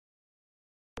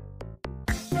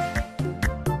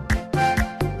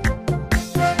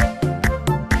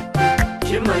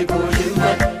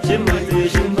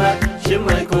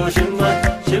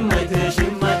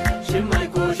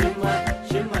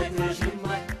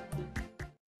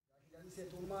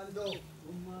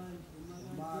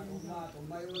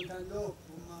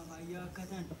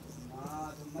Fayyakatan,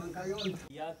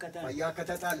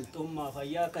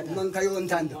 Mankayon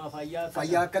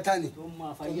Fayyakatan,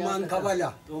 Tumman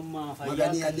Kabala,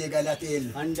 Magani and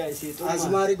Negalatil,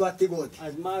 Asmari Batigot,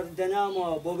 Asmar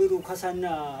Danamo, Bobiru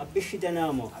Kasana, Abishi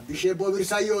Danamo, Abishe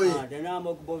Bobirsayo,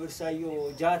 Danamo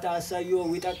Bobirsayo, Jata Sayo,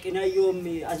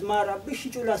 Witakinayomi, Asmar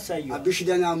Abishitula Sayo,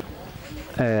 Abishidanam.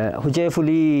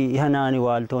 Hujefuli Hanani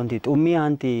Waltonti,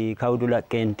 Umianti, Kaudula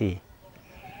Kenti.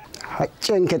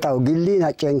 Haccenke taw gillin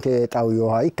haccenke taw yo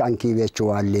hay kanki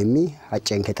wechuwalemi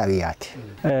haccenke tawiyati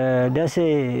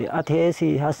dase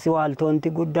athesi haswaltonti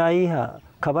guddai ha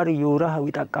kabar yura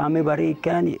witaqame bari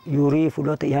kan yuri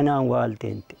fulot yanan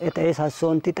waltenti etes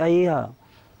hasonti taiha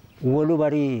wolu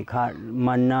bari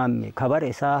mannam kabar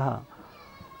esaha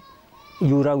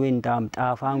yura wintam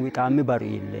tafan witami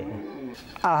bari ille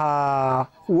aha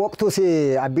waqtu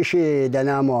se abishi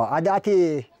danamo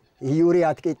adati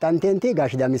urea tantenti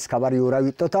gash damis kabar yura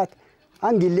witotat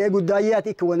an gille guddayat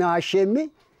ikwana hashemi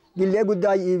gille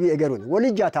gudday ibi egerun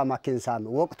walijata makin sam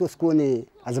waqtu skuni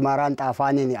azmaran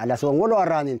tafanini ala son wolo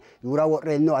aranin yura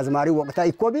worreno azmari waqta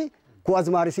ikobi ko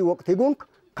azmari si waqti gunk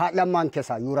kaalaman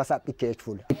kesa yura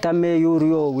sapikechful tamme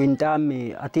yurio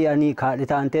wintami ati ani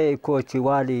kaalitante kochi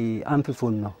wali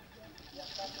ampifunno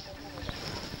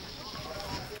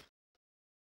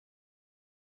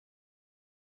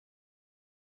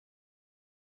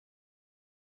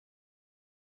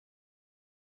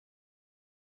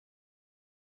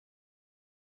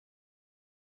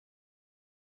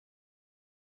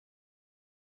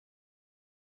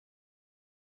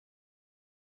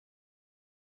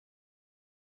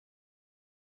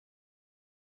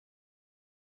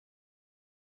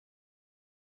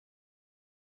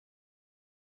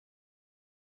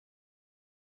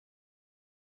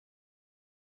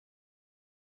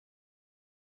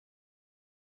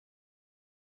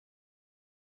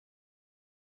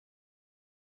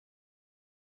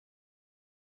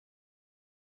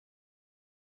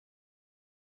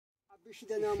Abish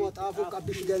danamo tafuk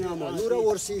abish danamo yura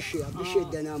worsishi abish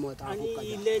danamo tafuk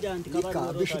ani ille danti kabar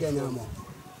abish danamo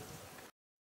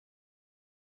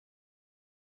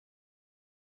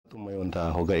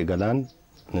tumayonta hoga igalan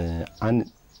an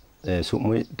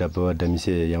sumui dabba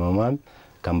damise yamaman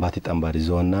kambati tambari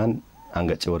zonan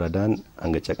angacha waradan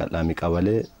angacha qalami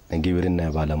qabale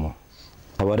gibirinna balamo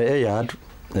habare yaad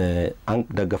an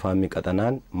dagafami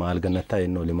qatanan malganata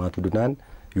ino limatu dunan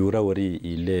yura wari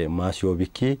ille masyo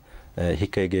biki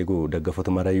hikaygeegu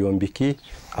daggafotu marayoon biki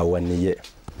awaniye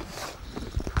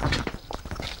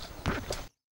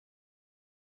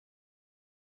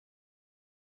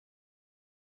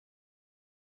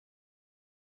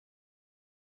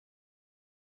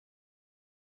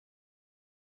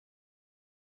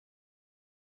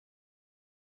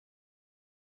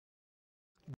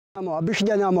amo abish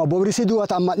danamo bobrisi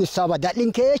duwat amma nisaba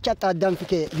dalinke chatta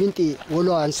danfike binti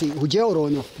wolo ansi huje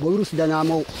orono bobrus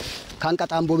danamo kan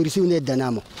katam bobrisi une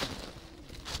danamo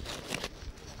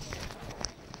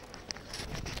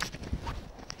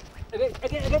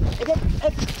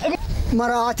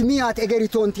maraat miat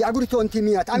egeritonti agritonti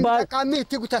miat anta kammi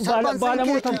tiguta saban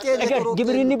balamu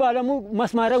gibrini balamu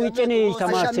masmara wichene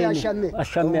tamasen ashame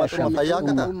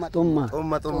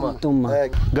tumma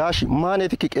gash mane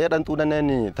tiki qedan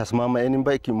tudanani tasmama enin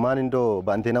bayki manindo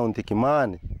bantena untiki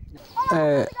mane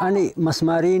ani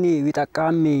masmarini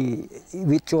witaqami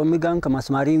wichomi ganka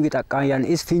masmarini witaqan yan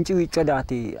is finci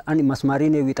wichodati ani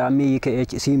masmarini witami ke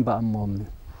simba ammom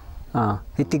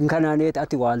hittin kananet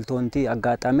ati waltonti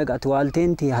agatame gat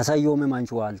waltenti hasayome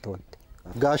manchu waltonti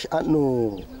gash annu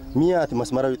miat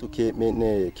masmara witu ke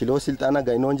menne kilo siltana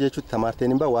gainon jechu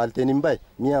tamartenin ba waltenin ba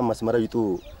miya masmara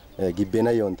witu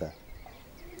gibbena yonta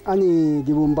ani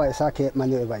gibumba esake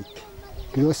mane baik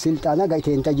kilo siltana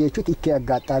gaitenta jechu ikke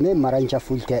agatame marancha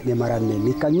fulte ne maranne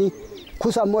mikani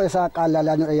kusamo esa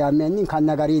qalala no yamenin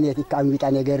kanagarini tikkan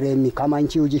witane gerremi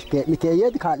kamanchi ujike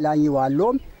miteyed kalani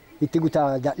wallom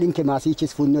itiguta dalinke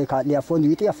masichis funno ka afon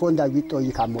witi afon da wito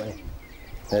yikamoe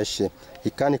eshi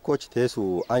ikani coach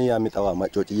tesu anya mitawa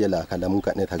machochi yela kalamu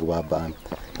kane tagbaba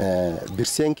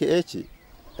birsenke echi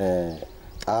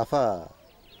afa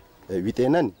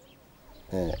witenan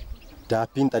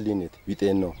dapin talinet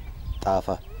witeno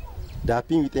tafa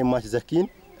dapin witema zakin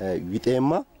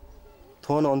witema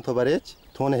tona onto barech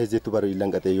tona hezetu baro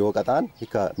ilangate yo qatan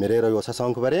hika merero yo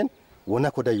sasonk baren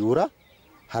wona koda yura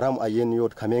haram ayen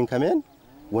yod kamen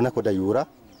wona koda yura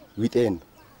witen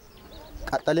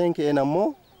qatalenke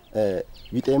enammo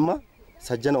witema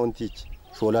sajjana ontich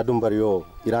shola dumbar yo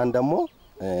iran damo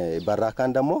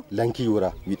barakan damo lanki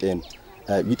yura witen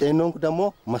witenon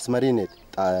damo masmarinet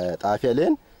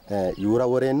tafialen yura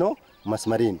woreno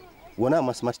masmarin wona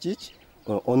masmarchich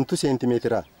ontu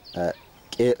sentimetera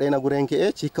qeerrena gureen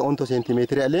ke'eech hikka ontu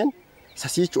sentimetera aleen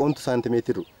sasiich ontu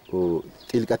sentimeteru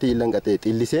xilqati illanqate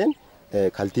xilliseen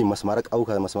kaltii masmara qabu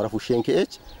ka masmara fusheen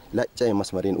ke'eech lacca'e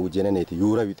masmariin uujjeneneeti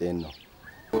yuura wixeenno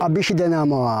abish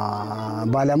danamo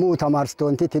balamu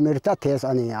tamarstonti timirta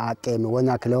tesani aqem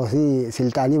wona klosi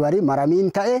siltani bari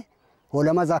maramin ta'e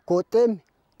holama zakkotem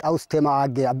taustema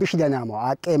age abish danamo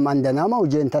aqem mandanamo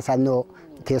ujenta sanno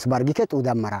tes bargike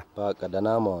tudamara baqa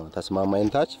danamo tasmama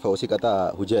entach fawsi qata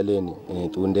hujeleni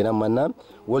tuundena manna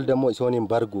wol demo isonin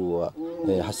bargu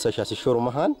hassasha sishor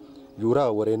mahan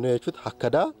yura wareno yechut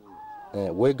hakkada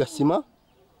way gasima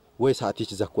way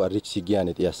saatich zakku arich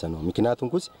sigiyane tiyasano mikinaatun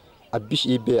kus abish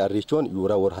ibe arrichon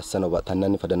yura war hassano ba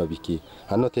tanani fadano biki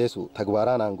hanno tesu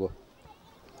tagbarana ango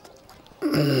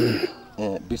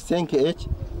bisenke ech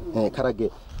karage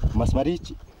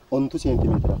masmarich ontu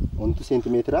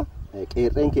sentimetra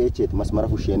qeerrenke echet masmara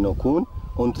fusheno kun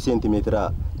ontu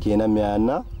sentimetra kena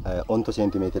meana ontu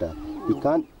sentimetra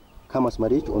ikan ka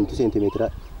masmarich ontu sentimetra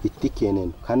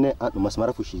ittikenen kanne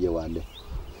masmara fushiye wale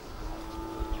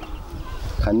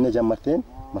kanne jammarten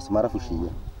masmara fushiye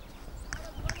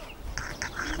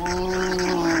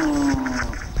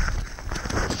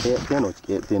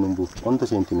tenumbu ontu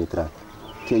sentimetra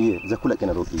keye zakula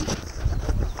kena roki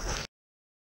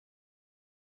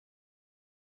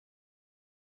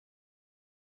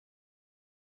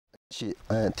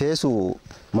tesu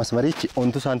masmarich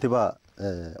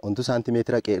ontu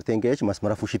santimetra qeertengech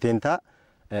masmara fushitenta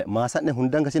maasanne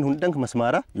hundanka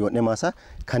masmara yonne masa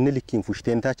kanne likin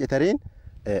fushitenta cetaren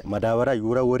madawara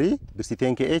yura wori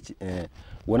birsitenkeech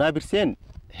wona birsen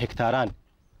hektaran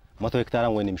 100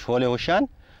 hektaran wenim shole hoshan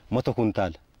 100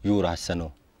 kuntal yura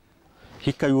hassano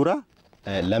hikka yura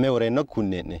lame worenno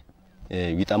kunnene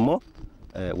witammo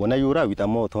wona yura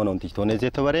witammo tono onti tone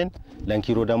zeto baren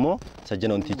lankiro damo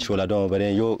sajjano onti shola damo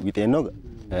baren yo witenno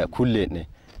kullene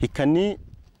hikkanni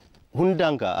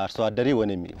hundanka arso adari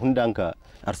wonemi hundanka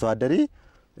arso adari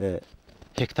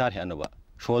hektar hanoba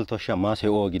shol tosha mas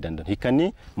heo gidandon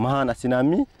hikkanni mahan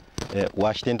asinami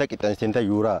washtenta qitastenta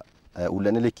yura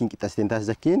ulane lekin qitastenta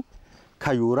zakin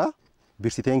ka yura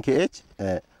birsitenkeech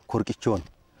korqichon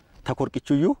ta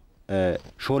korqichuyu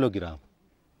shologram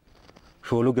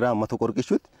mato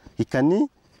korqichut hikkanni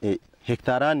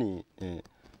hektarani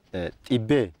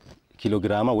tibbe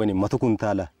kilograma weni mato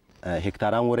kuntala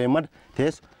hektaran woremad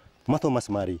tes mato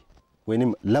masmari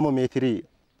weni lamo metri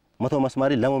mato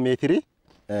masmari lamo metri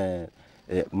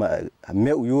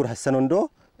me uyur hassanondo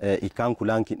ikan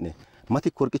kulan kitne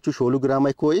mati korqichu shologram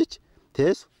ay koich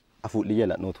tes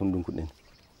afuliyela notundun kudden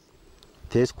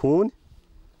tes kun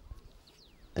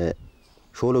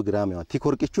shologram ya ti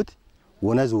korqichut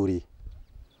wona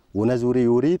zuri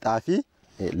yuri tafi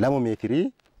lamo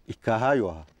metri ikaha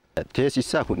yo tes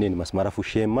issa kudden masmara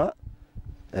fushema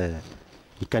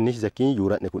ikanish zakin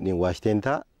yurat ne kudden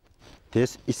washtenta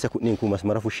tes issa kudden ku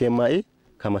masmara fushema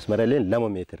ka masmara len lamo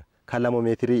meter ka lamo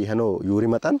metri hano yuri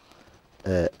matan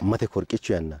mate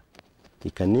korqichu yanna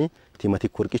ikanni timati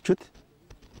korqichut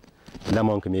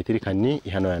lamon metri kanni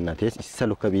hano yanna tes issa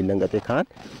lokka bilangate kan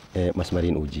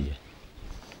masmarin ujiye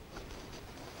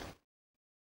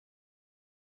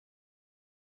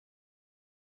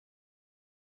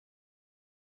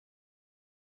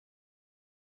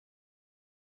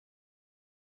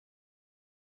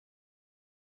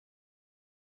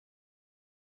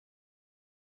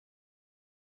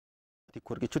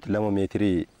korqichut lamo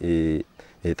metri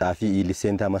tafi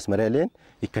ilisenta masmarelen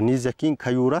ikanni zakin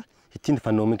kayura hitin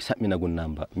fanomik samina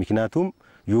gunnamba miknatum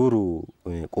yuru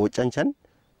qocanchan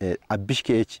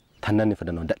abishkeech tananni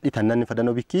fadano daddi tananni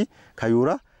fadano biki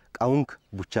kayura qaunk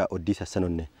bucha oddi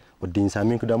sasanonne oddin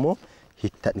samin kudamo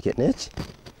hittan kenech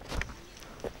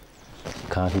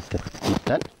ka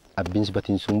hittan abins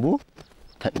batin sumbu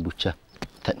tan bucha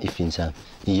tan ifinsa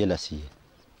iyelasi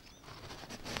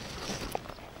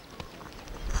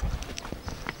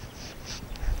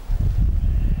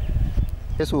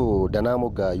Yesu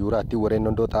danamoga yurati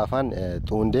warenondo tafan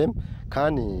tuundem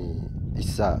kan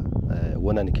issa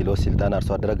wonan kilo siltan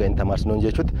arso adraga inta marsnon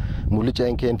jechut mulicha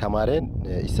enken tamaren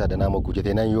issa danamo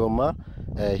gujetena yoma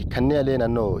kanne alen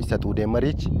anno issa tuudem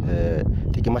marich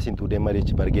tikimasin tuudem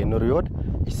marich bargenor yod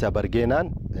issa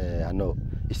bargenan anno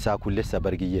issa kullessa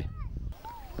bargiye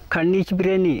kannich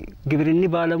bireni gibrinni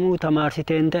balamu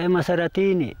tamarsitenta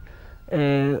masaratini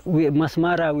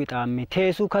masmara witammi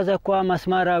tesu kaza kwa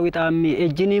masmara witammi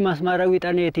ejini masmara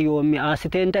witaneti yomi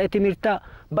asitenta etimirta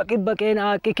baqibaqen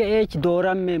aqikeech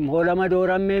dorammem holama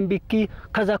dorammem bikki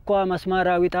kaza kwa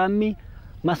masmara witammi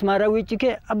masmara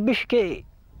wichike abishke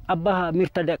abba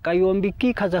mirta daqayom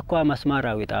bikki kaza kwa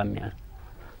masmara witammi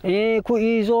ku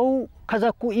izo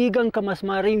kaza ku igan ka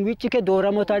masmarin wichi ke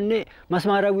dora motanne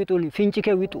masmara witul finchi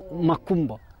ke witu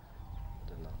makumba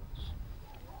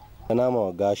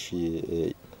nama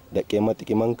gashi da kema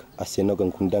tikimank aseno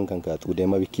gan kundan kan ka tude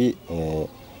mabiki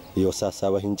yo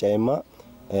sasaba hinchaema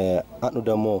anu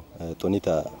damo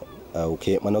tonita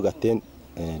uke manogaten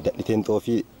daliten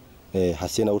tofi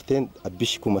hasena urten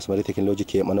abish ku masmari teknoloji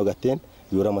ke manogaten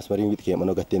yura masmari wit ke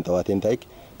manogaten tawaten taik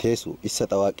tesu issa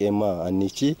tawaqema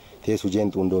annichi tesu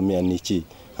jentu ndomi annichi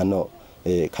hanno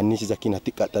kannichi zakin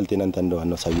hatti qataltenan tando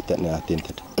hanno sawitana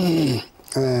atentad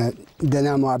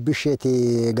ደናሙ አብሼቲ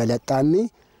ገለጣሚ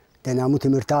ደናሙ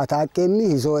ትምርታ ታቀሚ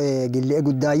ይዞ ግሌ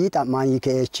ጉዳይ ጣማኝ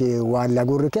ከኤች ዋላ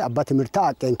ጉርከ አባ ትምርታ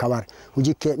አቀን ከባር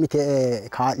ሁጂከ ሚተ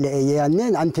ካለ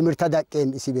ያነን አን ትምርታ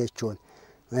ዳቀም ሲቤቾን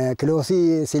ክሎሲ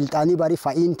ስልጣኒ ባሪ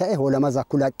ፋኢንተ ሆለማ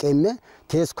zakkula አቀመ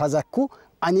ቴስ ከዛኩ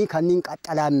አኒ ከኒን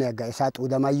ቀጠላም ያጋ እሳጡ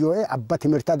ደማዮ አባ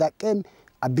ትምርታ ዳቀም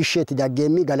አብሼቲ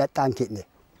ዳገሚ ገለጣን ከነ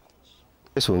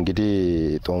እሱ እንግዲህ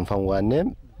ጦንፋን ዋነም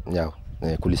ያው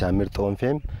ኩሊሳ ምርጦን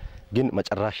ፌም ግን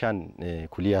መጨራሻን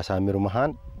ኩሊያ ሳሚሩ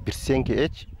መሃን ብርሴን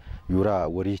ከኤች ዩራ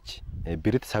ወሪች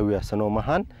ብርት ሳዊያ ሰኖ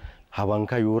መሃን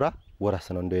ሀባንካ ዩራ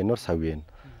ወራሰኖ እንደይኖር ሳዊየን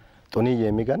ጦኒ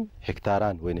የሚገን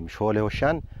ሄክታራን ወይንም ሾሌ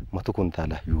ሆሻን መቶ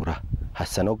ኩንታላ ዩራ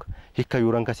ሐሰኖግ ሂካ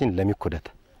ዩራን ከሲን ለሚኮደት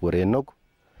ወሬኖግ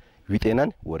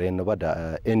ዊጤናን ወሬኖ ባዳ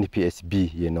ኤንፒኤስቢ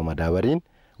የኖ ማዳበሪን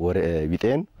ወሬ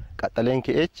ዊጤን ቀጠለን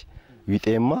ከኤች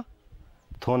ዊጤማ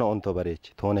ቶና ኦንቶ በሬች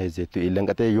ቶና ሄዘቱ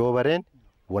ኢለንቀቴ ዮ በሬን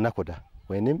ወናኮዳ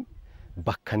ወይንም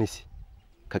ባካኒስ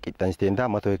ከቂጣንስቴንታ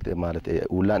መቶ ማለት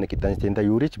ኡላን ቂጣንስቴንታ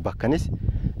ዩሪች ባካኒስ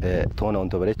ቶና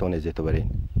ኦንቶ በሬች ቶና ሄዘቱ በሬን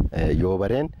ዮ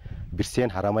በሬን ብርሴን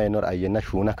ሐራማ የኖር አየና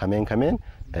ሹና ከሜን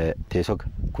ቴሶግ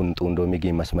ኩንጡንዶ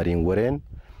ሚጊ መስመሪን ወሬን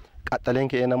ቀጠለን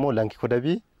ከኤነሞ ላንኪ ኮደቢ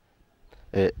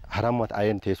ሐራማት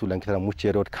አየን ቴሱ ላንኪ ተራ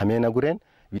ሙቼ ሮድ ከሜና ጉሬን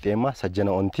ዊጤማ ሰጀና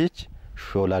ኦንቲች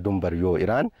ሾላ ዱምበር ዮ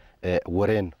ኢራን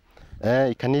ወሬን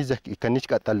ከኒች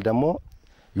ቀጠል ደግሞ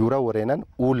ዩራ ወሬናን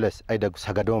ኡለስ አይደጉ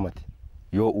ሰገዶመት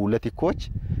ዮ ኡለቲ ኮች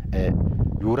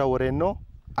ዩራ ወሬኖ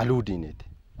አሉዲኔት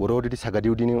ወሮዲ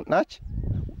ሰገዲውዲኒ ናች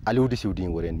አሉዲ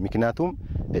ሲውዲን ወሬን ምክንያቱም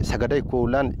ሰገዳይ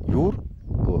ኮላን ዩር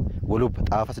ወሉብ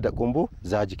ጣፈስ ደቆምቦ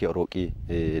ዛጂኬ ሮቂ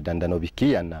ዳንዳኖ ቢኪ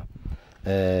ያና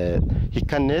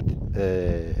ሂካኔት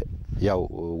ያው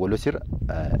ወሎሲር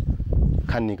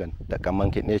ካኒገን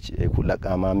ደቀማን ከኔች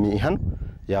ኩላቃማሚ ይሃን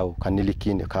ያው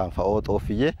ካኒሊኪን ካንፋኦ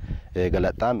ጦፍዬ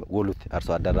ገለጣም ወሉት አርሶ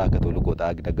አደራ ከተልቆ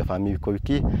ጣግ ደገፋሚ ቢኮብኪ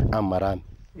አማራም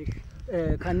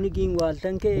ካኒጊን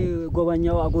ዋልተንከ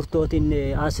ጎባኛው አጉርቶቲን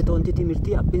አስቶንቲ ትምርቲ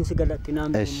አብንስ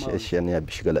ገለጥናም እሺ እኔ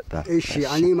አብሽ ገለጣ እሺ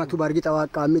አኒ ማቱ ባርጊ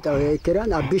ተዋቃሚ ታው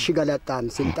የከራን አብሽ ገለጣም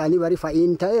ስልጣኒ ባሪ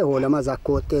ፋኢንታ ሆለማ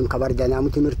ዛኮቴም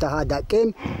ከበርዳናሙ ትምርታሃ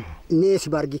ዳቄም ኔስ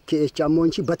ባርጊ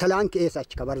ከቻሞንቺ በተላንክ ኤሳች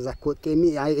ከበርዛ ኮቴሚ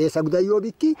ኤሳ ጉዳዮ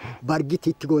ቢኪ ባርጊት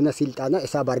ይትጎና ስልጣና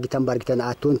ኤሳ ባርጊታን ባርጊታን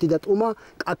አቶንቲ ደጡማ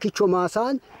ቃኪቾ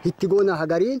ማሳን ይትጎና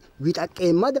ሀገሪን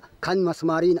ዊጣቄማድ ካን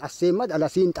መስማሪን አሰማድ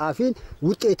አላሲን ጣፊን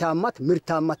ውጤታማት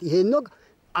ምርታማት ይሄኖግ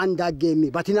አንዳገሚ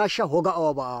በትናሻ ሆጋ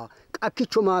ኦባ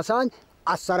ቃኪቾ ማሳን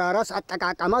አሰራራስ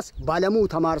አጠቃቀማስ ባለሙ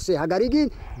ተማርሴ ሀገሪጊን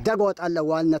ደጎት አለ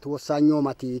ዋልነት ወሳኞ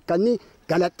ማቲ ከኒ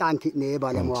ገለጣን ኪኔ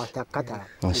ባለሙ አታከታ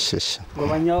እሺ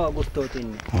ጎባኛው አጉርቶቲን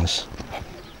እሺ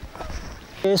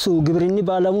እሱ ግብርኒ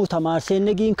ባለሙ ተማርሴ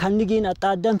ነጊን ከንጊን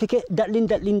አጣዳን ፍከ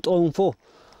ዳሊን ጦንፎ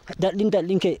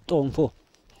ዳሊን ከ ጦንፎ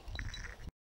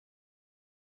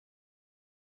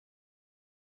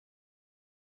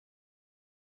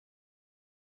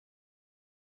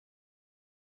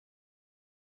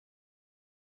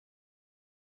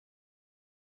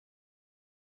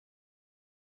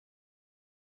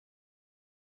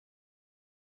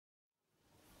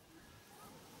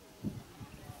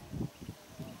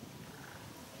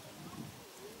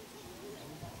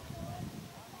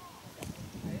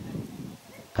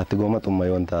አትጎመጡም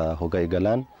ማይወንታ ሆጋ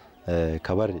ይገላን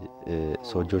ከበር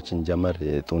ሶጆችን ጀመር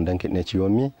ጡንደን ከነች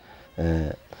ዮሚ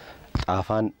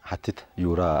ጣፋን ሐትት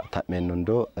ዩራ ታመንንዶ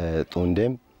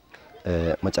ጡንደም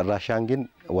መጨራሻን ግን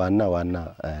ዋና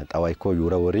ጣዋይኮ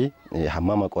ዩራ ወሪ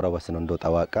ሐማማ ቆራባስን እንዶ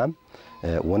ጣዋቃም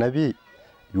ወነቢ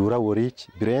ዩራ ወሪች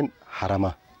ብሬን ሐራማ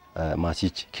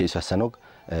ማሲች ከይሳሰኖግ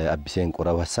አብሴን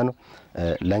ቆራባሰን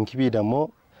ላንኪቢ ደሞ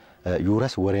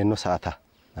ዩራስ ወሬኖ ሰዓታ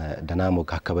ደናሞ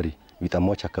ካከበሪ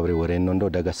ዊጣሞች አከብሬ ወሬኖ እንዶ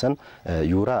ደገሰን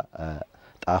ዩራ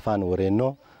ጣፋን ወሬኖ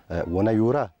ወና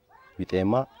ዩራ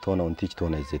ዊጤማ ቶና ኦንቲች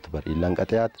ቶና ይዘት በር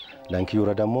ይላንቀጠያት ላንኪ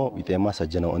ዩራ ደሞ ዊጤማ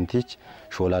ሰጀና ኦንቲች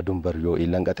ሾላ ዱምበር ዮ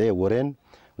ይላንቀጠ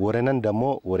ወሬነን ደሞ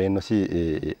ወሬኖሲ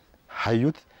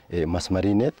ሀዩት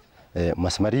መስመሪኔት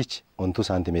መስመሪች ኦንቱ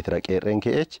ሳንቲሜትር ቀረን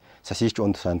ከኤች ሰሲች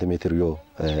ኦንቱ ሳንቲሜትር ዮ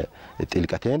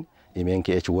ጥልቀቴን ኢሜን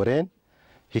ከኤች ወሬን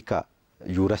ሂካ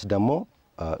ዩራስ ደሞ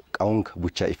qaunk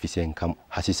bucha ifisen kam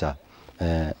hasisa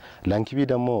lankibi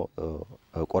damo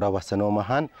qorabasano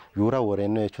mahan yura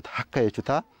woreno yechut hakka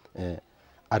yechuta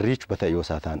arrich bata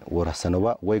yosatan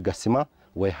worasanoba way gasima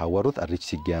way hawarut arrich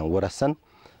sigyan warasan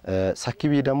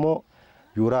sakibi damo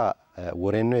yura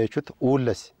woreno yechut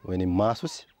ulas wani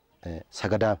masus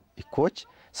sagada ikoch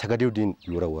sagadiudin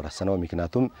yura worasano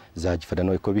miknatum zaj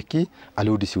fadano ikobiki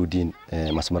aludi siudin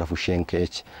masmara fushen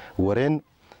kech woren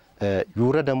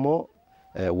yura damo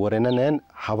worenanen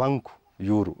hawanku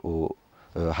yuru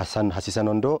Hasan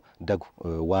Hasisanondo dagu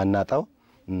wanataw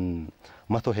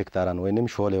 100 hektaran ወይንም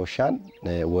ሾሌ ወሻን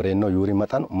ወሬኖ ዩሪ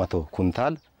መጣን 100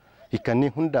 ኩንታል ይከኒ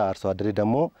ሁንዳ አርሶ አደሪ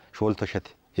ደሞ ሾልቶ ሸት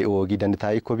ሄኦጊ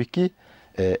ደንታይ ኮቢኪ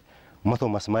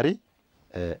 100 መስመሪ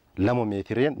ለሞ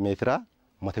ሜትራ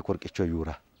መተ ቆርቅቾ ዩራ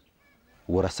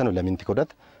ወራሰኑ ለሚንቲ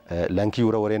ኮዳት ላንኪ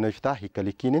ዩራ ወሬኖ ሽታ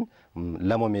ይከሊኪንን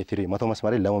ለሞ ሜትሪ 100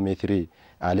 መስመሪ ለሞ ሜትሪ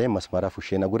አለ መስመራ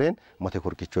ፉሼና ጉሬን መተ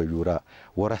ቆርቅቾ ዩራ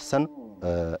ወራሰን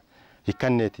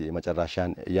ይከነቲ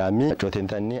መጨራሻን ያሚ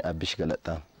ጮቴንታኒ አብሽ ገለጣ